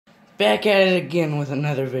Back at it again with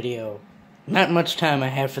another video. Not much time I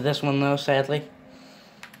have for this one though, sadly.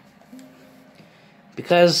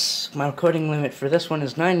 Because my recording limit for this one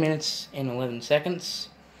is 9 minutes and 11 seconds.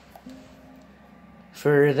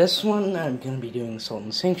 For this one, I'm going to be doing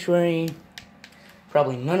Sultan Sanctuary.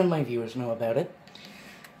 Probably none of my viewers know about it.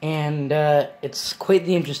 And it's quite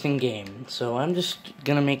the interesting game. So I'm just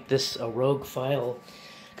going to make this a rogue file.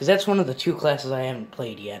 Because that's one of the two classes I haven't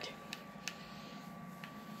played yet.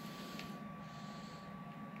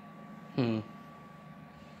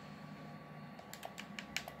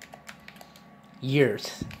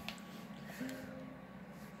 Years.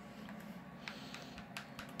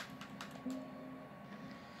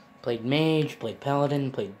 Played Mage, played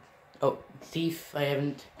Paladin, played... Oh, Thief, I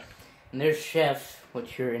haven't. And there's Chef,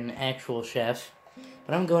 which you're an actual chef.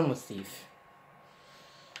 But I'm going with Thief.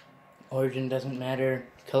 Origin doesn't matter.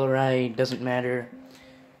 Color eye doesn't matter.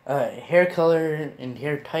 Hair color and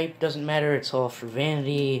hair type doesn't matter. It's all for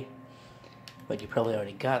vanity. But you probably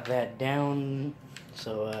already got that down.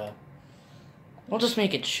 So, I'll just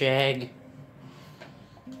make it shag.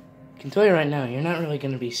 I can tell you right now, you're not really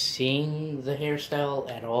going to be seeing the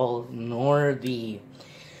hairstyle at all, nor the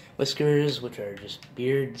whiskers, which are just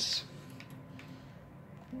beards.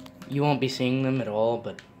 You won't be seeing them at all,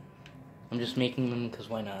 but I'm just making them because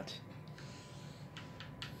why not?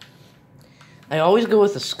 I always go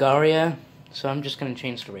with the Scaria, so I'm just going to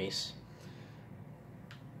change the race.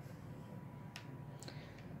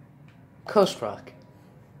 Coast Rock.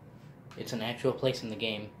 It's an actual place in the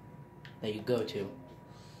game that you go to.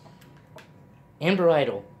 Amber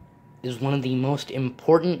Idol is one of the most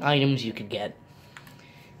important items you could get,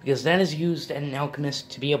 because that is used at an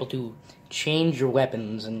alchemist to be able to change your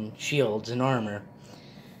weapons and shields and armor.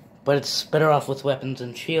 But it's better off with weapons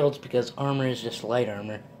and shields because armor is just light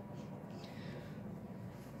armor.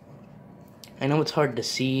 I know it's hard to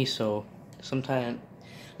see, so sometime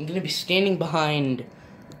I'm going to be standing behind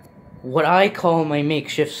what I call my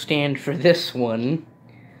makeshift stand for this one.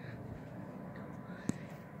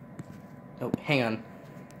 Oh, hang on.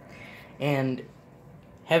 And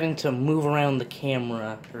having to move around the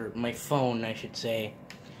camera, or my phone, I should say.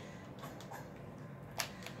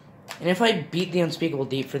 And if I beat the Unspeakable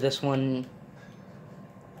Deep for this one,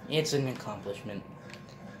 it's an accomplishment.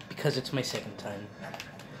 Because it's my second time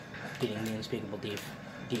beating the Unspeakable Deep.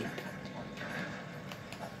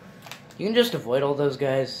 You can just avoid all those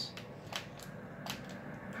guys.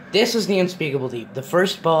 This is the Unspeakable Deep, the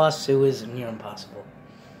first boss who is near impossible.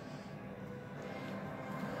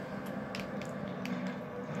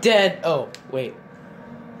 Dead. Oh, wait.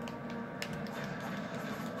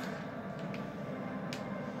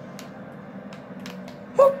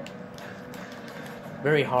 Whoop.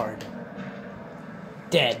 Very hard.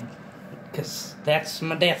 Dead. Because that's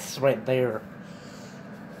my deaths right there.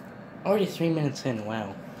 Already 3 minutes in,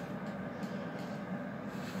 wow.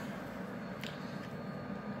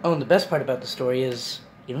 Oh, and the best part about the story is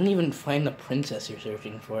you don't even find the princess you're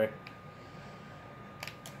searching for.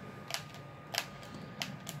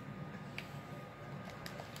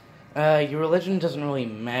 Your religion doesn't really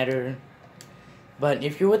matter, but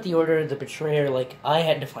if you're with the Order of the Betrayer, like I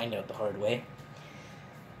had to find out the hard way,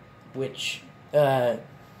 which,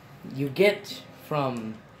 you get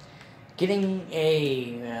from getting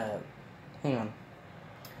a,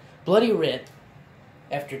 Bloody Writ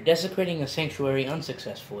after desecrating a sanctuary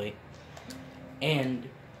unsuccessfully, and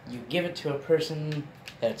you give it to a person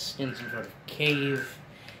that's in some sort of cave.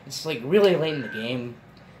 It's like really late in the game,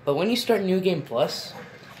 but when you start New Game Plus,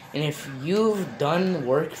 and if you've done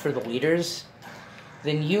work for the leaders,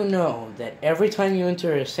 then you know that every time you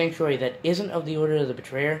enter a sanctuary that isn't of the Order of the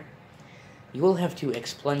Betrayer, you will have to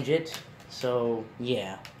expunge it. So,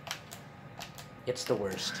 yeah. It's the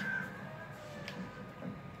worst.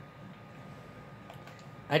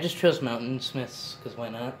 I just chose Mountain Smiths, because why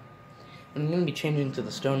not? I'm going to be changing to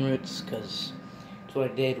the Stone Roots, because that's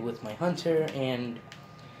what I did with my Hunter, and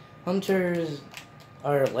Hunters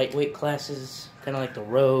are lightweight classes, kind of like the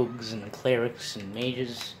Rogues and the Clerics and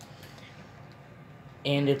Mages.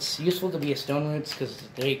 And it's useful to be a Stone Roots, because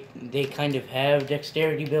they kind of have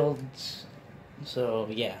dexterity builds. So,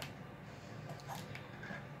 yeah.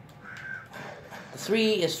 The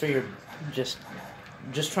 3 is for your just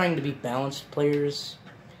trying to be balanced players.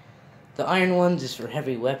 The Iron Ones is for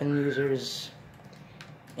heavy weapon users.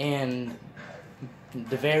 And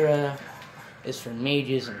Devera is for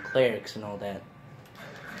mages and clerics and all that.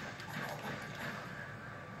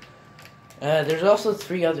 There's also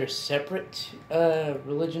 3 other separate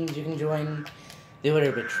religions you can join. The Order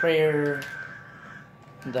of Betrayer,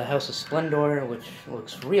 the House of Splendor, which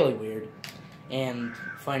looks really weird, and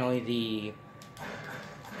finally the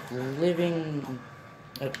Living...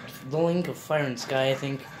 the Link of Fire and Sky, I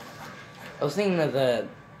think. I was thinking of the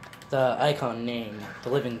icon name, the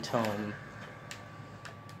Living Tome.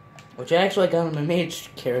 Which I actually got on my mage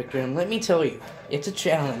character, and let me tell you, it's a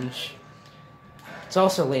challenge. It's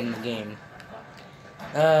also late in the game.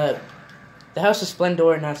 The House of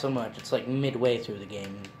Splendor, not so much. It's like midway through the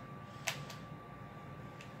game.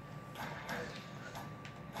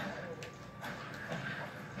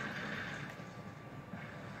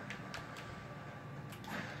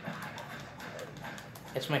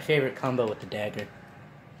 It's my favorite combo with the dagger.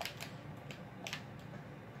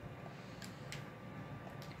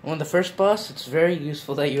 On the first boss, it's very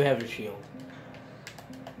useful that you have a shield.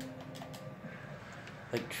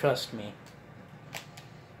 Like, trust me.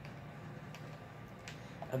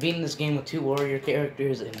 I've beaten this game with 2 warrior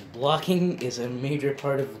characters, and blocking is a major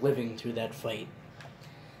part of living through that fight.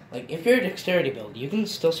 Like, if you're a dexterity build, you can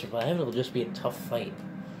still survive, it'll just be a tough fight.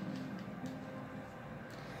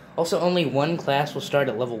 Also, only one class will start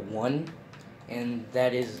at level 1, and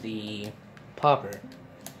that is the Pauper.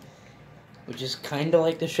 Which is kinda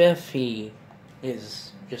like the Chef. He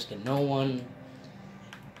is just a no one.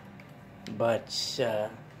 But,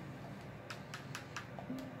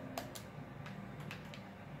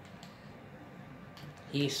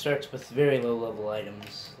 he starts with very low level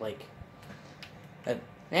items. Like,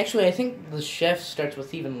 actually, I think the Chef starts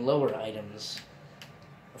with even lower items.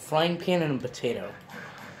 A frying pan and a potato.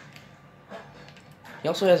 He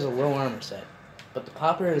also has a low armor set. But the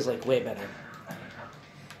Pauper is, like, way better.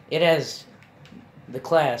 It has... the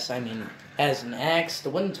class, I mean, has an axe, the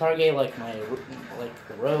wooden target like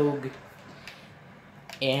the rogue,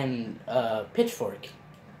 and a pitchfork.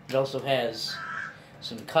 It also has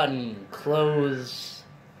some cotton clothes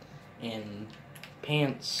and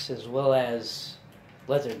pants, as well as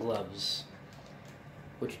leather gloves,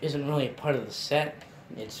 which isn't really a part of the set,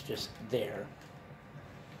 it's just there.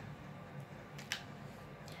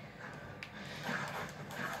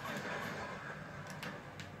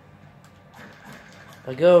 If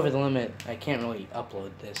I go over the limit, I can't really upload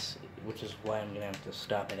this, which is why I'm going to have to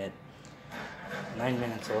stop it at 9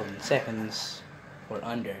 minutes 11 seconds or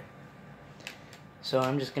under. So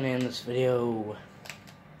I'm just going to end this video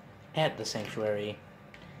at the Sanctuary.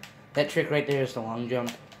 That trick right there is the long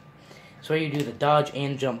jump. So you do the dodge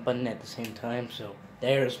and jump button at the same time, so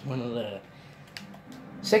there's one of the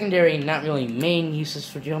secondary, not really main uses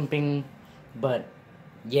for jumping, but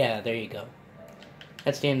yeah, there you go.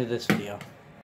 That's the end of this video.